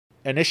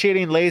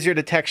Initiating laser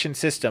detection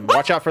system.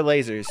 Watch out for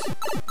lasers.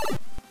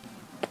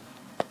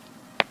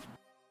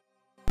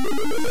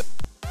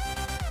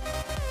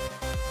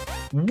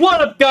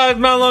 What up, guys?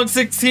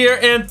 MattLong6 here,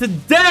 and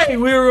today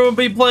we're going to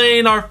be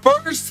playing our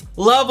first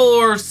level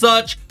or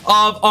such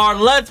of our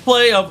Let's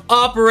Play of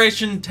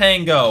Operation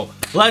Tango.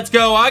 Let's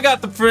go. I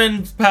got the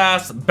Friends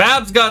Pass,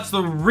 Babz got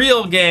the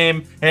real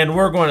game, and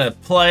we're going to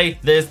play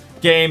this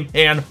game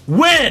and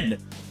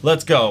win!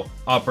 Let's go.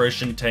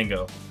 Operation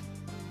Tango.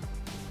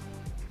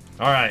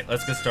 Alright,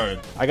 let's get started.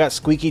 I got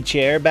squeaky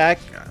chair back.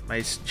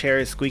 My chair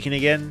is squeaking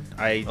again.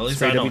 I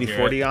sprayed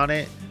WD-40 on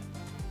it.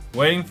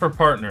 Waiting for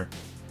partner.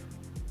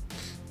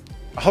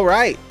 All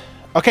right.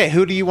 Okay,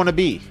 who do you want to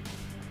be?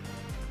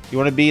 You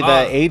want to be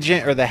the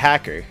agent or the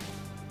hacker?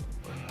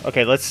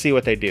 Okay, let's see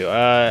what they do.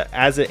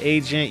 As an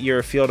agent, you're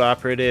a field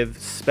operative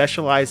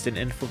specialized in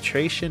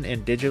infiltration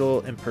and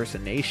digital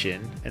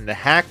impersonation. And the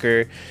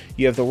hacker,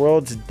 you have the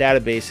world's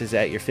databases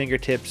at your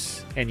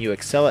fingertips, and you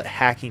excel at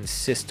hacking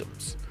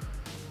systems.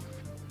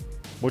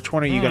 Which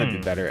one are you going to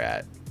be better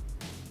at?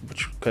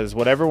 Because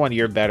whatever one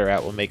you're better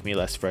at will make me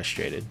less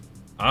frustrated.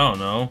 I don't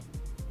know.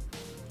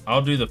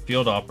 I'll do the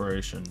field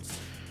operations.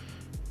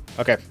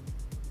 Okay.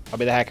 I'll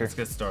be the hacker. Let's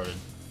get started.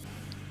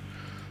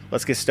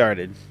 Let's get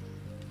started.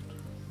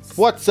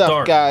 What's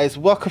up, guys?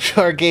 Welcome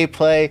to our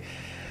gameplay.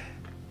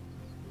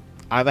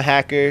 I'm a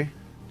hacker.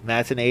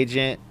 Matt's an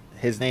agent.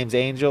 His name's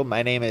Angel.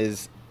 My name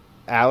is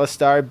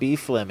Alistar B.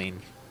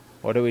 Fleming.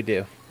 What do we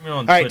do?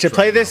 All right, to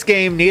play this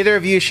game, neither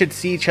of you should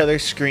see each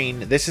other's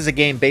screen. This is a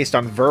game based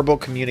on verbal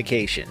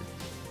communication.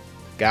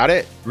 Got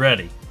it?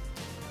 Ready.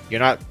 You're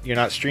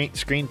not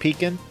screen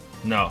peeking?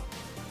 No.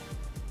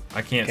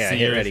 I can't see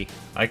you. Ready.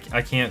 I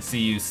can't see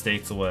you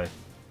states away.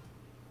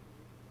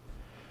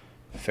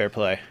 Fair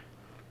play.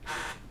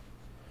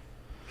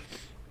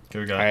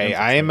 Here we go. All right,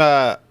 I am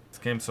this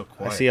game's so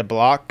quiet. I see a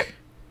block.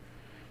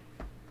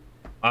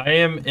 I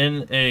am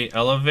in a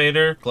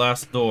elevator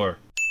glass door.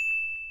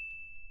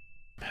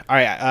 All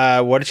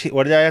right, what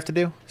did I have to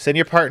do? Send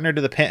your partner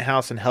to the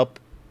penthouse and help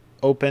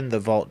open the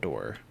vault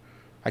door.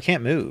 I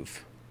can't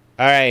move.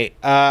 All right,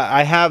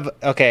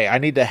 I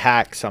need to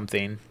hack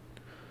something.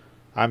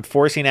 I'm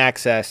forcing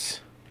access.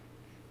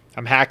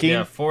 I'm hacking.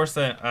 Yeah, force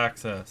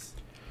access.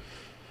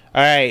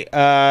 All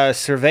right,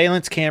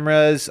 surveillance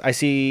cameras. I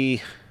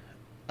see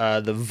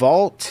the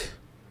vault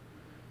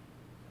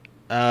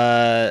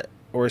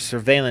or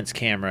surveillance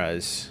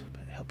cameras.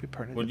 Help your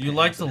partner. Would you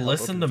like to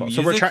listen to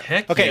music? So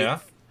Heck okay. Yeah.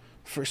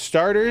 For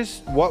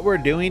starters, what we're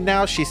doing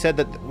now, she said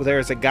that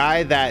there's a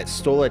guy that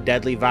stole a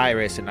deadly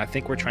virus, and I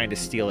think we're trying to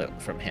steal it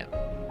from him.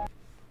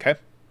 Okay?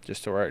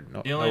 Just so we're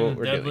know what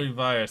we're deadly doing.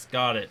 Virus.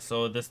 Got it.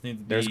 So this needs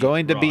to be There's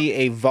going to be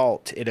a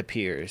vault, it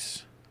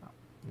appears.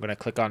 I'm going to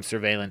click on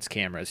surveillance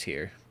cameras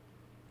here.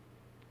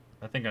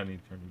 I think I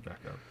need to turn you back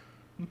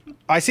up.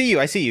 I see you.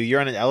 I see you. You're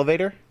on an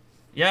elevator?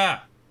 Yeah.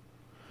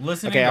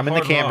 Listening Okay, to I'm in the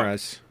hard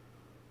cameras.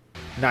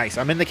 Nice.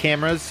 I'm in the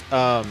cameras.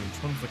 Oh,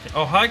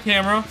 hi,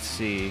 camera. Let's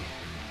see.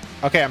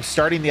 Okay, I'm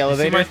starting the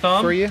elevator my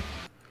thumb? for you.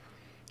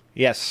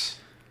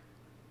 Yes.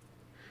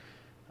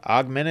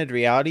 Augmented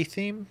reality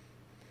theme?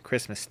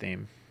 Christmas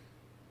theme.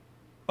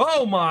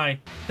 Oh my!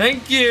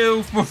 Thank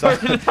you for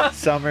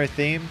summer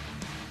theme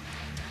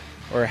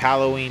or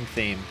Halloween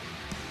theme.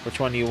 Which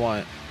one do you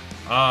want?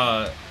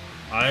 I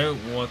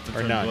want to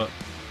or none.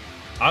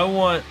 I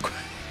want.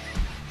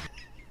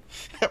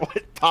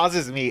 What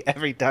pauses me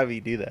every time you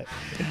do that?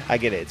 I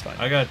get it. It's fine.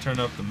 I gotta turn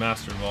up the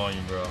master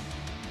volume, bro.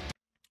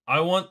 I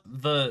want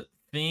the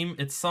theme.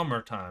 It's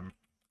summertime.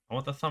 I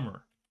want the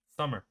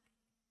summer.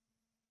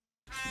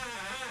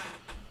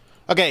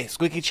 Okay,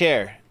 squeaky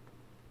chair.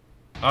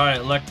 All right,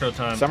 electro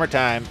time.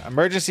 Summertime.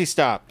 Emergency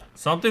stop.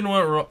 Something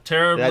went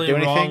terribly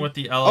wrong with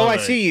the elevator. Oh, I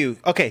see you.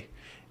 Okay.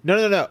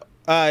 No.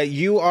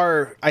 You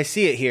are... I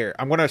see it here.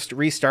 I'm going to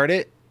restart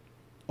it.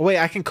 Oh, wait,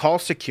 I can call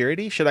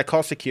security? Should I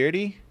call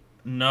security?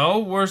 No,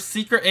 we're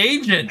secret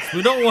agents.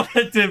 We don't want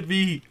it to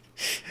be...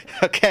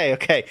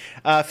 Okay.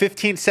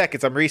 15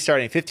 seconds. I'm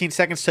restarting. 15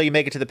 seconds till you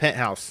make it to the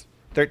penthouse.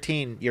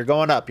 13. You're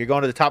going up. You're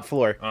going to the top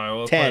floor. All right,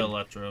 we'll 10, play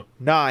electro.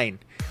 9,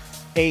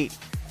 8,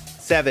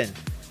 7,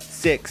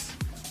 6,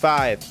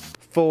 5,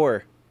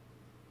 4.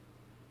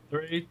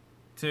 3,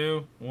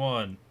 2,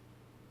 1.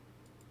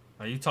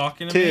 Are you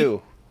talking to 2,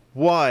 me?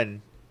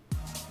 1.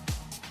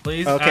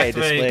 Please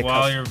activate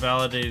while you're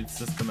validated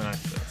system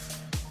access.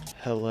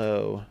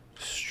 Hello,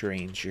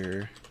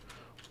 stranger.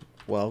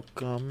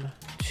 Welcome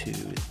to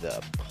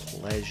the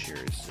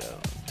pleasure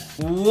zone.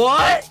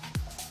 What?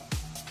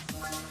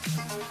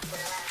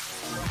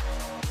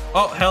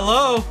 Oh,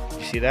 hello.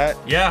 You see that?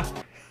 Yeah.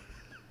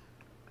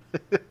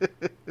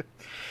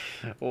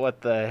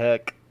 What the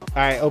heck? All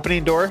right,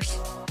 opening doors.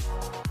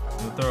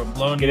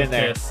 Get in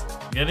there.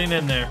 Getting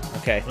in there.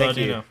 Okay, thank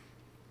you. Know?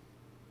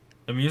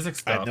 The music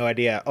stopped. I have no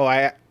idea. Oh,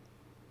 I'm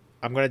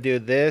gonna do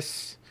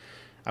this.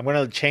 I'm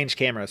gonna change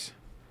cameras.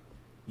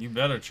 You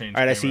better change.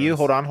 All right, cameras. I see you.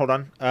 Hold on.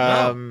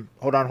 No.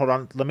 Hold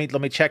on.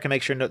 Let me check and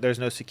make sure there's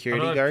no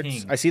security guards.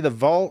 Ping? I see the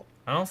vault.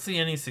 I don't see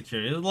any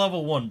security. It's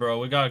level 1, bro.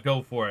 We gotta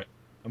go for it.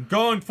 I'm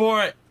going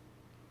for it.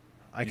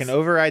 I can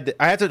override.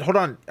 I have to hold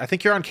on. I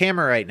think you're on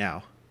camera right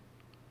now.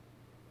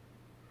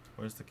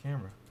 Where's the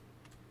camera?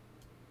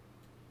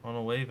 I want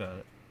to wave at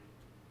it.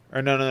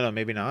 Or no,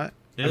 maybe not.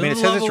 I mean, it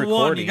says it's recording.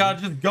 1, you gotta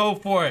just go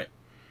for it.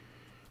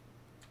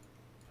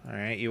 All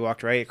right, you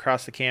walked right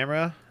across the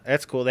camera.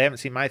 That's cool. They haven't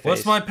seen my face.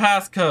 What's my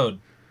passcode?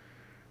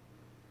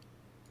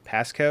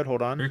 Passcode?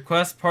 Hold on.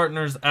 Request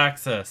partners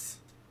access.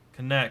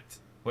 Connect.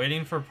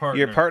 Waiting for partner.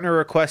 Your partner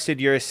requested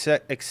your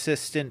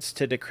assistance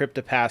to decrypt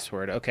a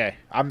password. Okay,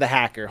 I'm the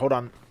hacker. Hold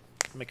on.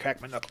 Let me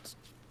crack my knuckles.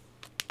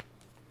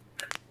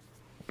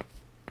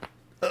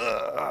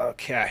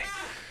 Okay.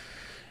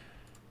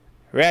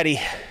 Ready.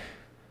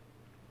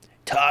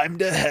 Time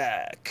to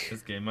hack.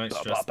 This game might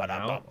stress me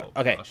out.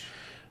 Okay.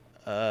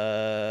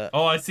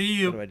 Oh, I see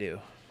you. What do I do?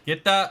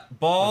 Get that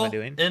ball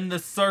in the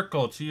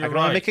circle to your right. I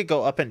can only make it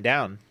go up and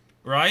down.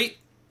 Right?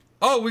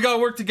 Oh, we gotta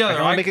work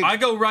together. I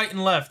go right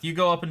and left. You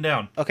go up and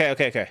down. Okay.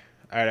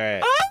 All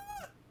right.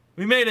 Ah!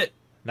 We made it.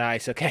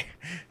 Nice. Okay.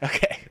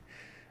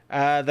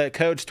 The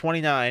code's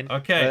 29.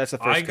 Okay. Oh, that's the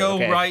first I go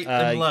code. Okay. right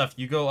and left.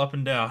 You go up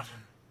and down.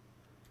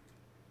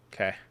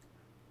 Okay.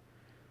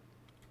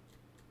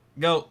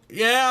 Go.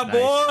 Yeah, nice.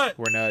 boy.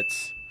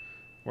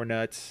 We're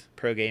nuts.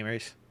 Pro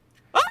gamers.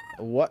 Ah!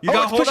 What?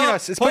 It's pushing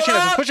us. It's pushing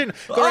us. It's pushing.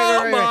 Go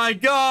right. Oh my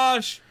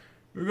gosh.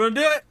 We're gonna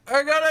do it.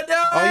 We're gonna do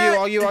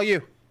it. All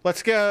you.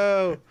 Let's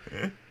go.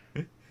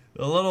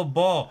 The little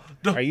ball.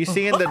 Are you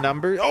seeing the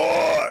numbers?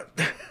 Oh!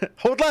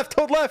 Hold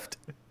left.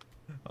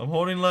 I'm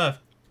holding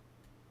left.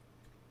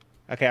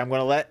 Okay, I'm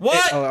gonna let.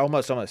 What?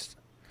 Almost.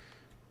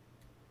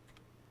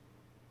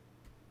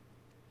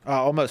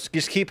 Almost.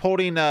 Just keep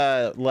holding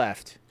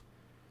left.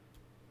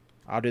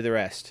 I'll do the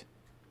rest.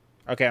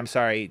 Okay, I'm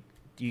sorry.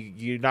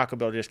 You're not gonna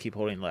be able to just keep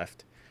holding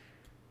left.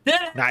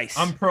 Nice.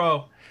 I'm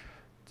pro.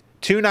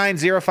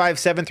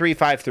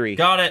 29057353.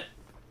 Got it.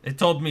 It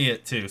told me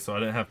it too, so I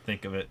didn't have to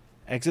think of it.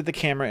 Exit the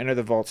camera, enter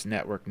the vault's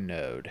network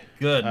node.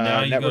 Good.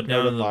 Now you go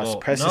down to the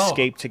vault. Press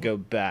escape to go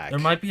back. There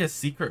might be a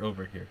secret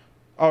over here.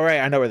 All right,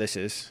 I know where this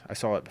is. I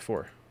saw it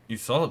before. You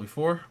saw it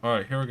before? All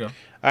right, here we go. All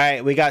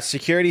right, we got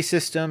security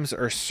systems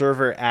or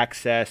server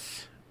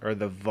access or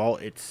the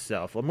vault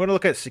itself. I'm going to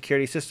look at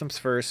security systems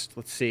first.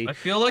 Let's see. I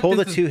feel like pull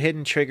the 2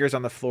 hidden triggers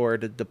on the floor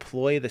to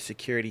deploy the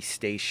security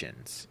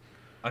stations.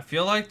 I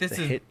feel like this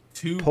is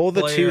pull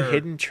the 2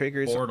 hidden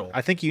triggers. Portal.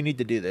 I think you need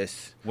to do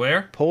this.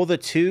 Where? Pull the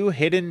 2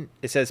 hidden.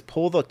 It says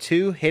pull the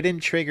 2 hidden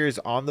triggers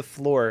on the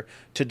floor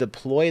to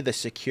deploy the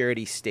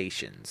security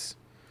stations.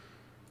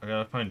 I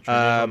gotta find triggers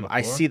on the floor.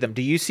 I see them.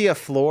 Do you see a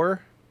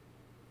floor?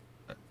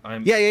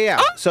 I'm... Yeah.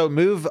 Ah! So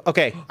move.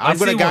 Okay, I'm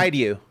gonna guide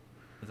you.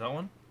 Is that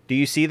one? Do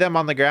you see them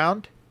on the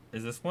ground?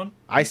 Is this one?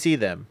 I see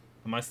them.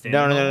 Am I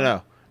standing?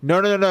 No.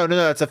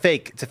 It's a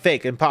fake. It's a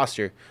fake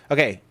imposter.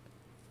 Okay,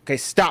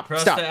 stop.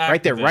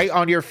 Right there, right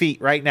on your feet,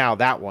 right now.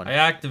 That one. I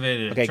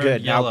activated it. Okay,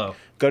 good. Yellow. Now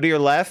go to your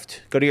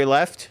left.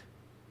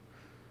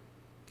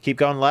 Keep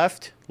going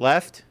left.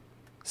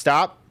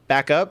 Stop.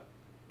 Back up.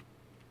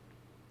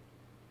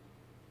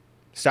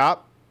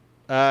 Stop.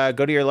 Go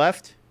to your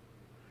left.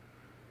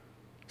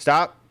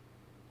 Stop.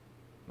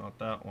 Not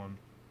that one.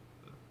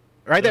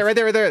 Right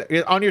there.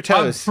 You're on your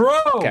toes. I'm pro.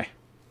 Okay.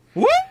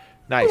 Woo!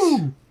 Nice.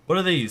 What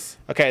are these?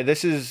 Okay,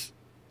 this is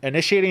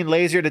initiating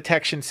laser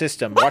detection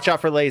system. Watch out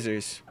for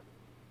lasers.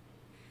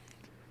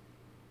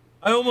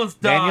 I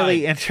almost died.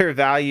 Manually enter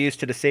values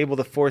to disable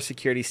the 4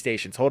 security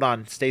stations. Hold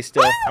on. Stay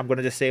still. I'm going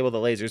to disable the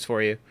lasers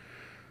for you.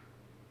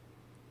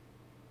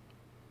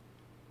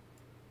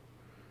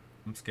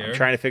 I'm scared. I'm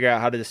trying to figure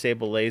out how to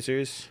disable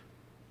lasers.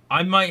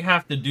 I might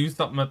have to do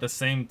something at the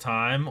same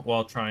time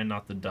while trying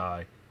not to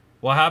die.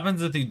 What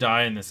happens if you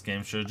die in this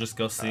game? Should I just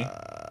go see?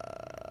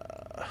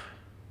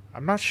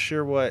 I'm not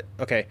sure what...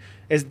 Okay.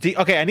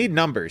 Okay, I need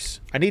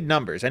numbers. I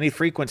need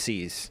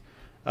frequencies.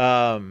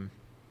 Do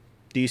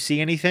you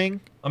see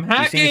anything? I'm hacking!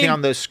 Do you see anything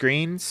on those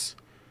screens?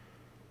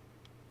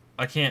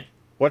 I can't.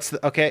 What's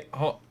the... Okay.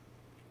 Oh.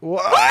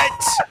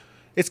 What?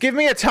 It's giving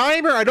me a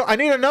timer. I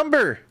need a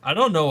number. I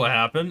don't know what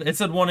happened. It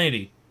said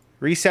 180.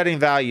 Resetting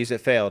values. It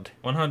failed.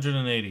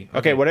 180.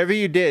 Okay, whatever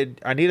you did,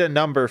 I need a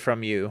number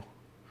from you.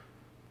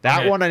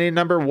 That one, I need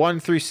number 1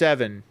 through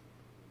 7.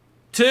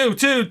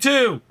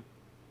 2.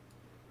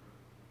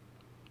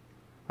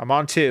 I'm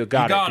on 2.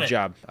 Got it. Good it.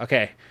 job.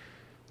 Okay.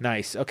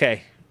 Nice.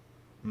 Okay.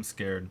 I'm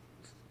scared.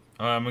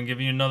 All right, I'm going to give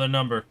you another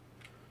number.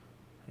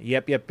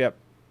 Yep.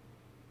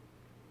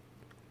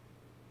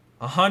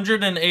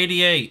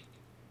 188.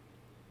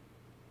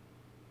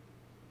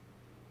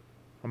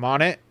 I'm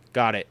on it.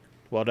 Got it.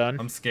 Well done.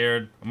 I'm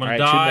scared. I'm going to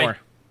die. 2 more.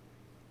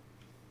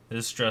 It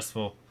is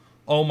stressful.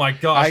 Oh my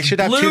gosh. I should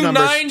have blue 2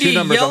 numbers. 90, 2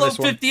 numbers yellow on this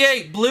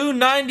 58. One. Blue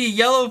 90,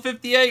 yellow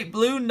 58.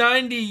 Blue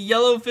 90,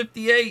 yellow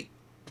 58.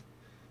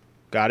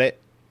 Got it.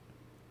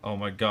 Oh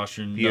my gosh,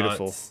 you're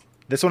beautiful. Nuts.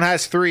 This one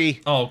has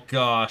 3. Oh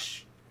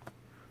gosh.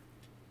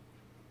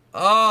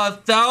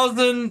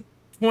 1,000,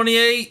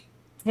 28,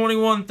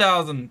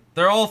 21,000.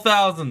 They're all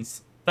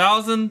thousands.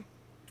 1,000,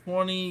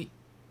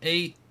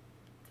 28,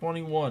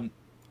 21.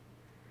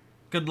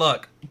 Good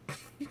luck.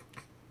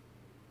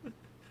 All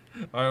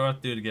right, we'll have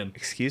to do it again.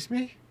 Excuse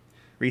me?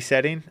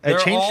 Resetting. They're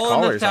It changed all in the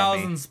callers on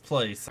me. thousands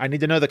place. I need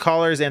to know the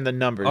callers and the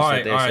numbers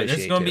that they All right. associate This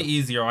is gonna to. be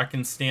easier. I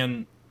can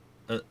stand.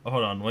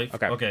 Hold on. Wait.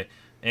 Okay. Okay.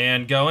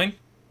 And going.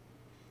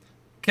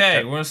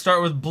 Okay. We're gonna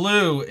start with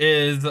blue.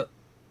 Is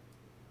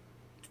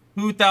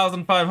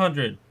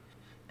 2,500,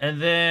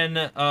 and then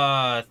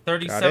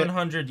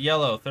 3,700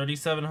 yellow.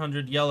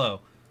 3,700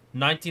 yellow.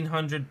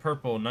 1,900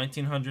 purple.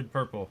 1,900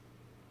 purple.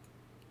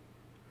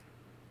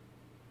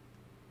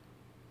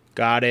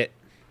 Got it.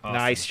 Awesome.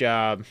 Nice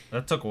job.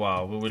 That took a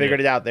while. But Figured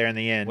it out there in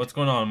the end. What's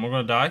going on? We're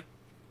gonna die.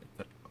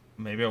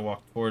 Maybe I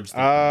walked towards.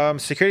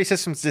 Security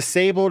systems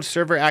disabled.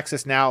 Server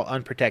access now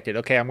unprotected.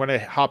 Okay, I'm gonna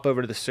hop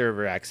over to the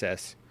server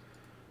access.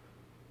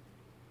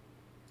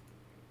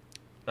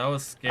 That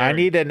was scary. I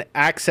need an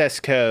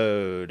access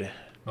code.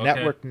 Okay.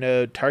 Network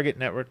node. Target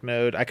network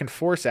node. I can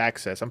force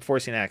access. I'm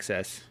forcing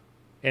access.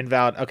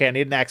 Invalid. Okay, I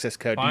need an access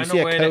code. Find Do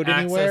you see a way a code to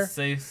anywhere? access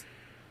safe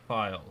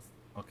files.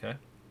 Okay.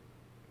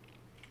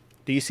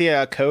 Do you see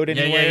a code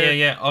anywhere?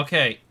 Yeah.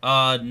 Okay.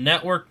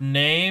 Network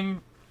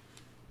name.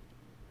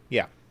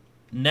 Yeah.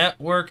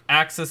 Network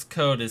access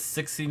code is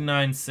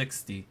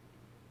 6960.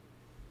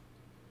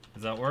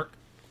 Does that work?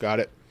 Got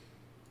it.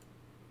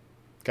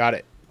 Got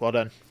it. Well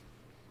done.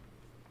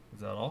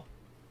 Is that all?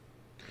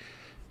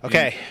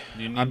 Okay.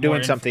 Do you need I'm more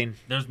doing something.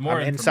 There's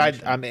more I'm inside.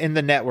 information. I'm in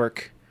the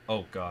network.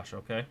 Oh gosh.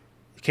 Okay.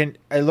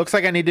 It looks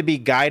like I need to be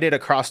guided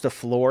across the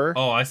floor.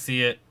 Oh, I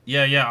see it.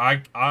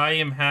 Yeah. I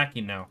am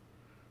hacking now.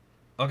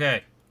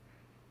 Okay.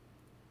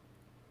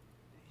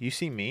 You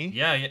see me?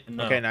 Yeah.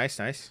 No. Okay, nice.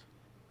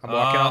 I'm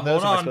walking on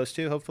those. hold Am I on. supposed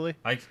to, hopefully?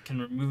 I can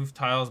remove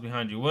tiles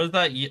behind you. What is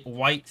that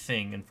white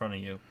thing in front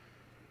of you?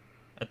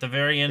 At the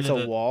very end It's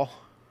of a wall.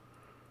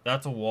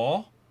 That's a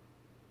wall?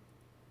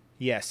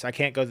 Yes, I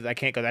can't go.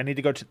 I need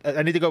to go to.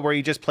 I need to go where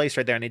you just placed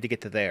right there. I need to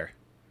get to there.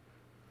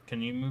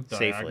 Can you move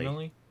Safely.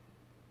 diagonally?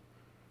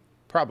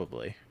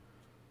 Probably.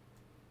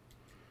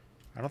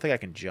 I don't think I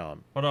can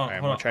jump. Hold on. All right,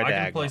 I'm gonna try I can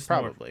diagonal. place more.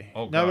 Probably.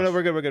 Oh, No, gosh.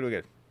 we're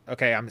good.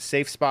 Okay, I'm a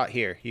safe spot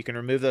here. You can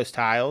remove those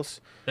tiles.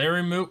 They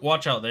remove.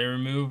 Watch out. They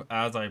remove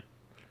as I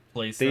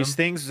place These them.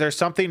 things. There's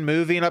something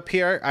moving up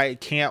here. I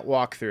can't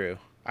walk through.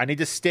 I need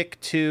to stick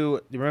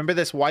to. Remember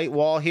this white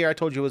wall here? I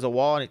told you it was a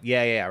wall. And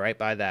yeah, right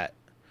by that.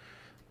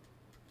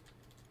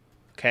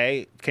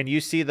 Okay. Can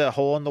you see the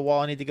hole in the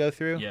wall I need to go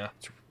through? Yeah.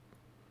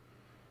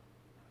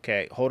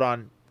 Okay, hold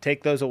on.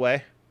 Take those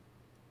away.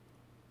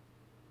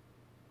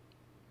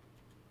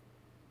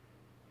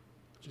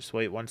 Just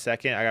wait 1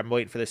 second. I'm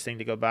waiting for this thing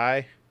to go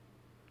by.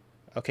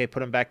 Okay, put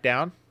them back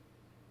down.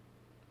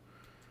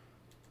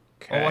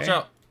 Okay. Oh, watch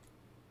out.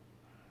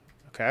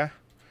 Okay.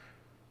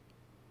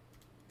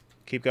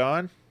 Keep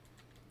going.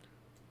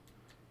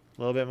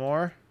 A little bit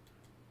more.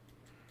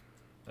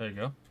 There you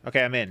go.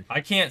 Okay, I'm in.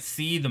 I can't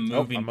see the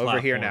moving I'm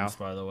over here now.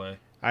 by the way.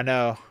 I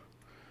know.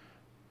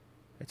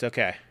 It's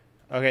okay.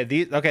 Okay,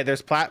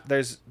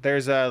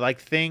 there's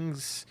like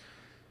things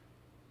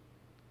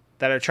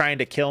that are trying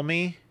to kill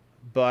me,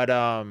 but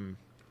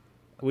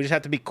we just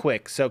have to be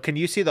quick. So can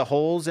you see the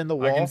holes in the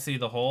wall? I can see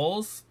the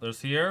holes.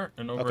 There's here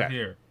and over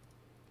here.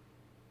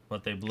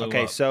 But they blew up.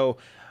 Okay, so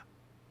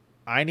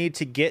I need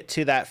to get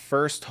to that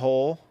first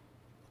hole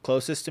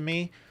closest to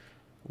me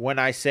when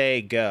I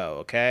say go,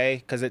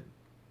 okay? Cuz it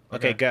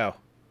Okay, go.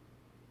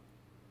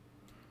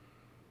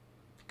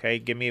 Okay,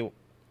 give me.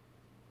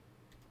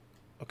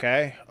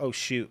 Okay. Oh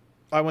shoot!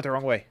 Oh, I went the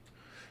wrong way.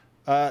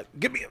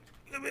 Give me.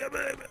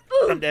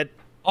 I'm dead.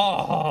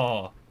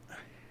 Oh.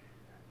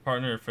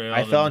 Partner failed.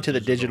 I fell into the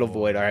digital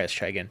void. All right, let's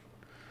try again.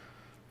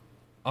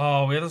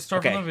 Oh, we have to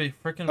start from the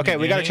freaking. Okay,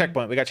 we got a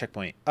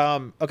checkpoint.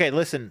 Okay,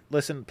 listen,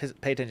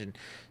 pay attention.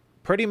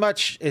 Pretty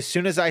much as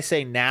soon as I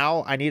say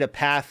now, I need a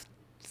path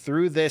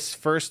through this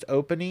first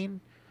opening.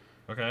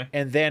 Okay.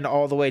 And then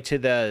all the way to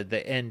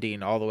the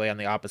ending, all the way on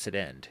the opposite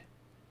end.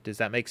 Does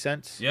that make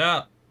sense?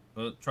 Yeah.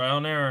 Trial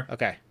and error.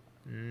 Okay.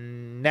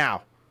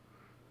 Now.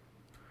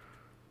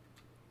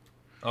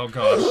 Oh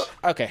gosh.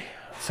 Okay.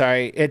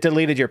 Sorry, it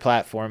deleted your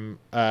platform.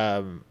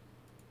 I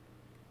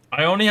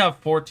only have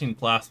 14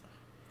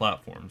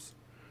 platforms.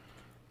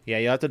 Yeah,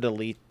 you have to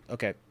delete.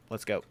 Okay,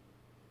 let's go.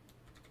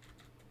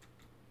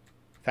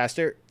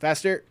 Faster.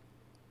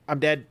 I'm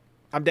dead.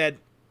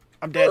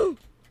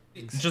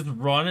 Just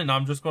run, and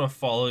I'm just gonna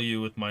follow you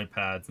with my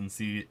pads and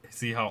see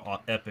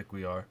how epic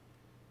we are.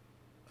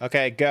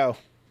 Okay, go.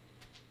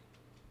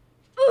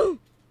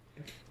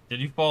 Did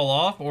you fall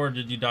off, or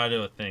did you die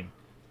to a thing?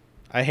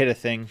 I hit a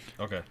thing.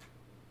 Okay.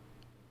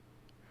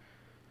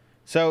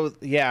 So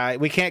yeah,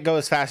 we can't go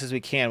as fast as we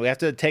can. We have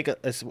to take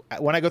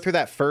when I go through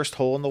that first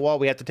hole in the wall,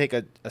 we have to take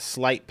a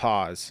slight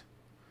pause,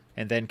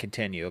 and then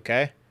continue.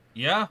 Okay.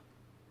 Yeah.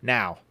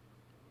 Now.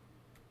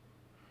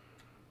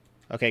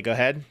 Okay, go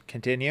ahead.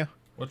 Continue.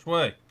 Which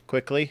way?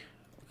 Quickly.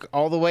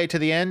 All the way to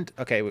the end.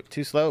 Okay,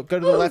 too slow. Go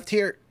to the left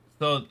here.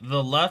 So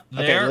the left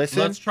there. Okay, listen.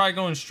 Let's try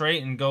going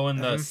straight and go in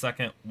the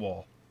second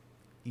wall.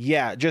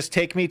 Yeah, just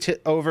take me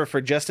over for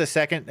just a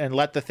second and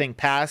let the thing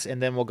pass,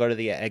 and then we'll go to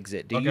the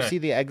exit. Do you see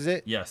the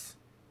exit? Yes.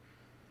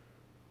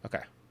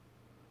 Okay.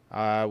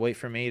 Wait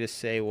for me to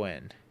say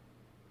when.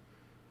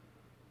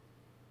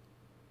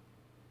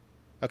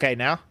 Okay,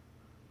 now.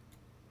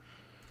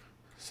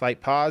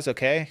 Slight pause.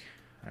 Okay.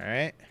 All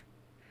right.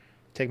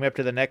 Take me up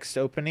to the next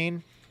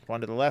opening.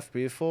 One to the left.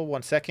 Beautiful.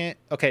 1 second.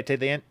 Okay, to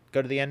the end.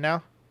 Go to the end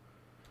now.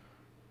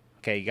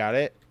 Okay, you got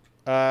it.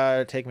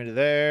 Take me to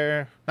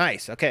there.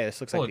 Nice. Okay,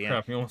 this looks like the Holy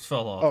crap, end. you almost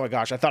fell off. Oh my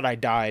gosh, I thought I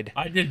died.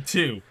 I did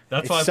too.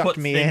 That's It why I sucked put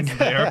me things in.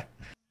 there.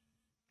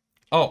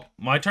 Oh,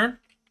 my turn?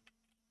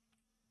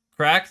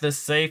 Crack the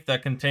safe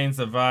that contains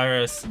the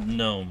virus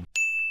genome.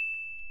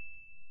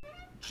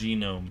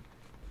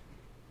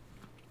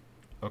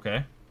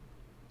 Okay.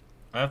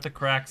 I have to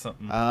crack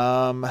something.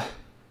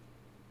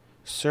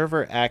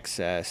 Server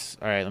access.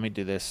 All right, let me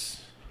do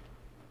this.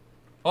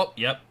 Oh,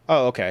 yep.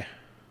 Oh, okay.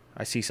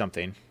 I see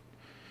something.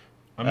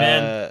 I'm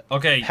in.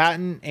 Okay.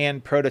 Patent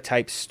and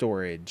prototype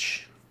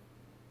storage.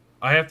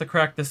 I have to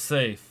crack the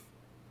safe.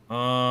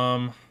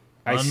 I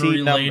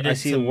see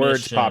the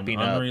words popping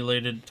up.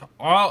 Unrelated to,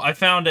 oh, I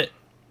found it.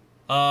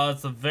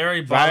 It's a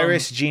very bottom,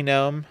 virus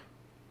genome.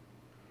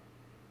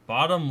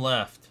 Bottom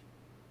left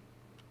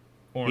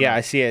corner. Yeah,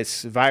 I see it.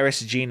 It's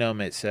virus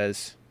genome, it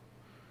says.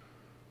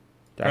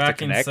 Do I have to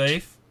Cracking connect?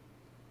 safe.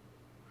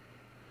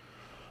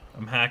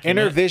 I'm hacking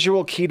Enter it.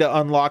 visual key to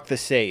unlock the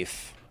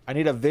safe. I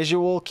need a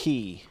visual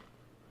key.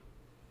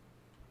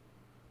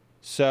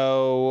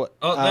 So,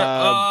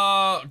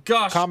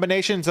 gosh.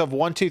 combinations of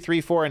 1, 2,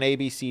 3, 4, and A,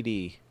 B, C,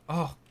 D.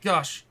 Oh,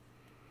 gosh.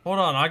 Hold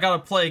on. I got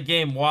to play a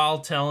game while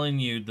telling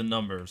you the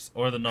numbers,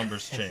 or the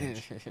numbers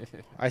change.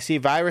 I see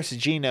virus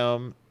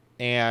genome,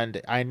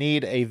 and I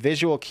need a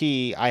visual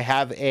key. I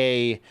have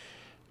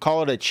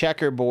call it a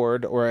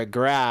checkerboard or a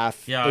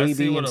graph. Yeah, A, I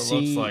see B, what and it C,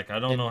 looks like. I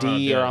don't know and how to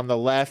D do are it. on the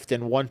left,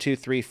 and 1, 2,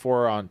 3,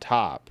 4 are on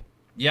top.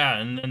 Yeah,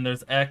 and then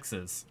there's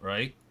X's,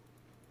 right?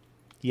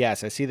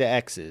 Yes, I see the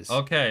X's.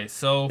 Okay,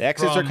 so the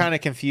X's are kind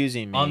of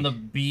confusing me. On the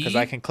B? Because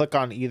I can click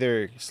on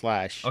either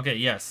slash. Okay,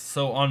 yes.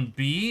 So on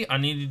B, I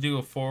need to do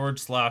a / on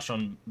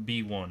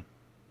B1.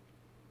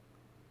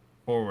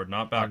 Forward,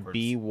 not backwards.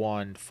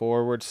 On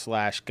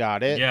B1 /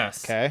 got it.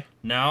 Yes. Okay.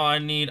 Now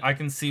I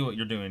can see what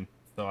you're doing,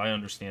 so I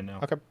understand now.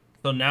 Okay.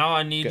 So now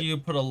I need you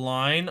to put a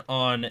line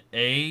on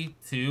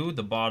A2,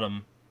 the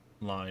bottom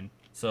line.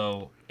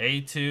 So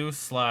A2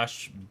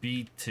 /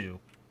 B2,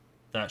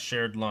 that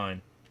shared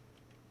line.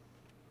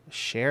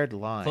 Shared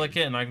line. Click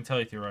it and I can tell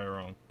you if you're right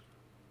or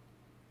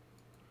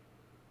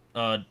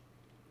wrong.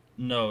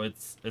 No,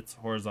 it's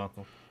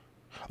horizontal.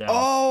 Down.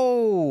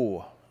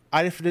 Oh,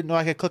 I didn't know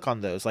I could click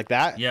on those like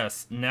that.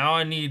 Yes. Now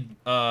I need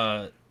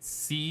C2,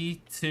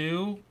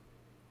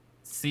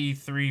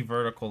 C3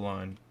 vertical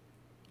line.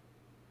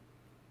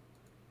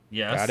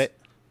 Yes. Got it.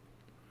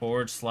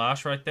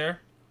 / right there.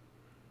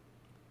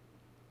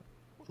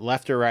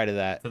 Left or right of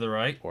that? To the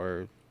right.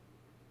 Or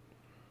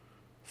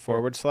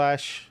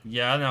 /?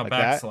 Yeah, now like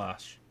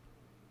backslash.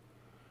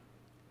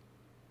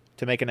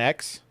 To make an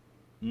X?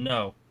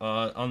 No,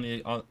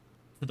 to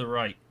the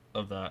right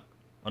of that,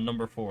 on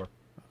number 4.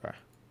 Okay.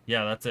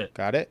 Yeah, that's it.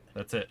 Got it?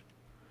 That's it.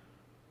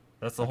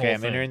 That's the whole Okay,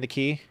 thing. I'm entering the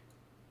key.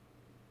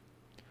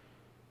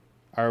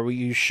 Are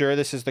you sure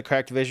this is the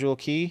correct visual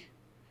key?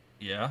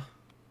 Yeah.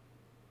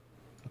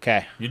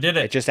 Okay. You did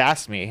it. It just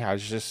asked me. I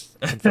was just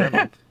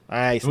confirming.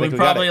 Nice. We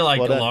probably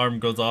alarm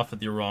goes off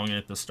if you're wrong and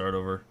have to start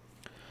over.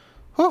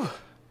 Whew.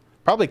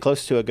 Probably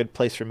close to a good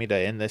place for me to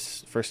end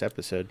this first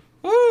episode.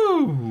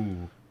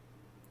 Woo!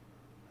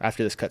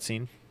 After this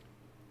cutscene.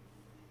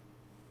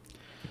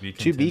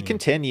 To be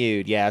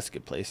continued. Yeah, that's a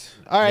good place.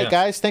 All right, Yeah.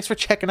 guys. Thanks for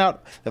checking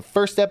out the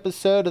first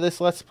episode of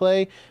this Let's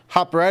Play.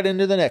 Hop right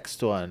into the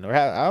next one. Or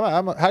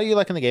how are you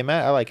liking the game,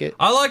 Matt? I like it.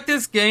 I like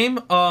this game.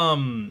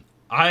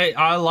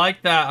 I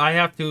like that I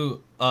have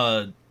to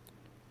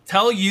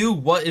tell you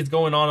what is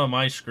going on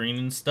my screen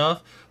and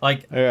stuff.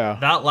 Like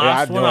that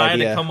last one, I had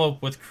to come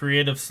up with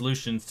creative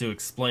solutions to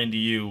explain to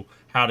you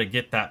how to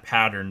get that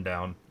pattern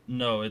down.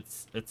 No,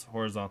 it's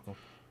horizontal.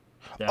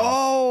 Down.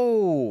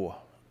 Oh,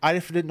 I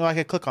didn't know I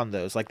could click on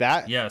those like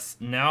that. Yes.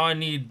 Now I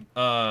need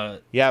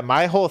Yeah,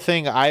 my whole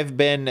thing, I've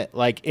been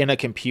like in a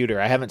computer.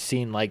 I haven't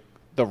seen like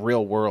the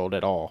real world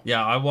at all.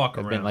 Yeah, I walk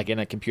around. I've been like in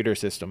a computer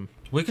system.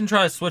 We can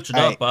try to switch it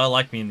up, but I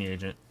like being the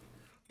agent.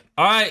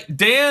 All right,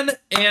 Dan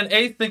and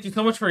Ace, thank you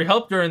so much for your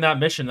help during that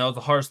mission. That was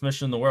the hardest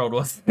mission in the world,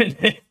 wasn't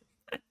it?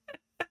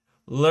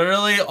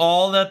 Literally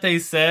all that they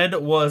said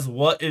was,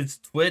 "What is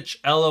Twitch?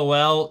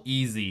 LOL,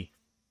 easy."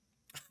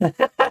 All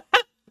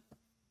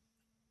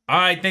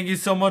right, thank you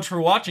so much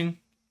for watching.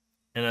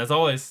 And as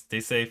always, stay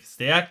safe,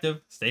 stay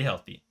active, stay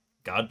healthy.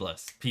 God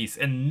bless. Peace.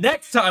 And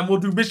next time we'll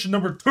do mission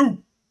number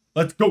 2.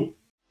 Let's go.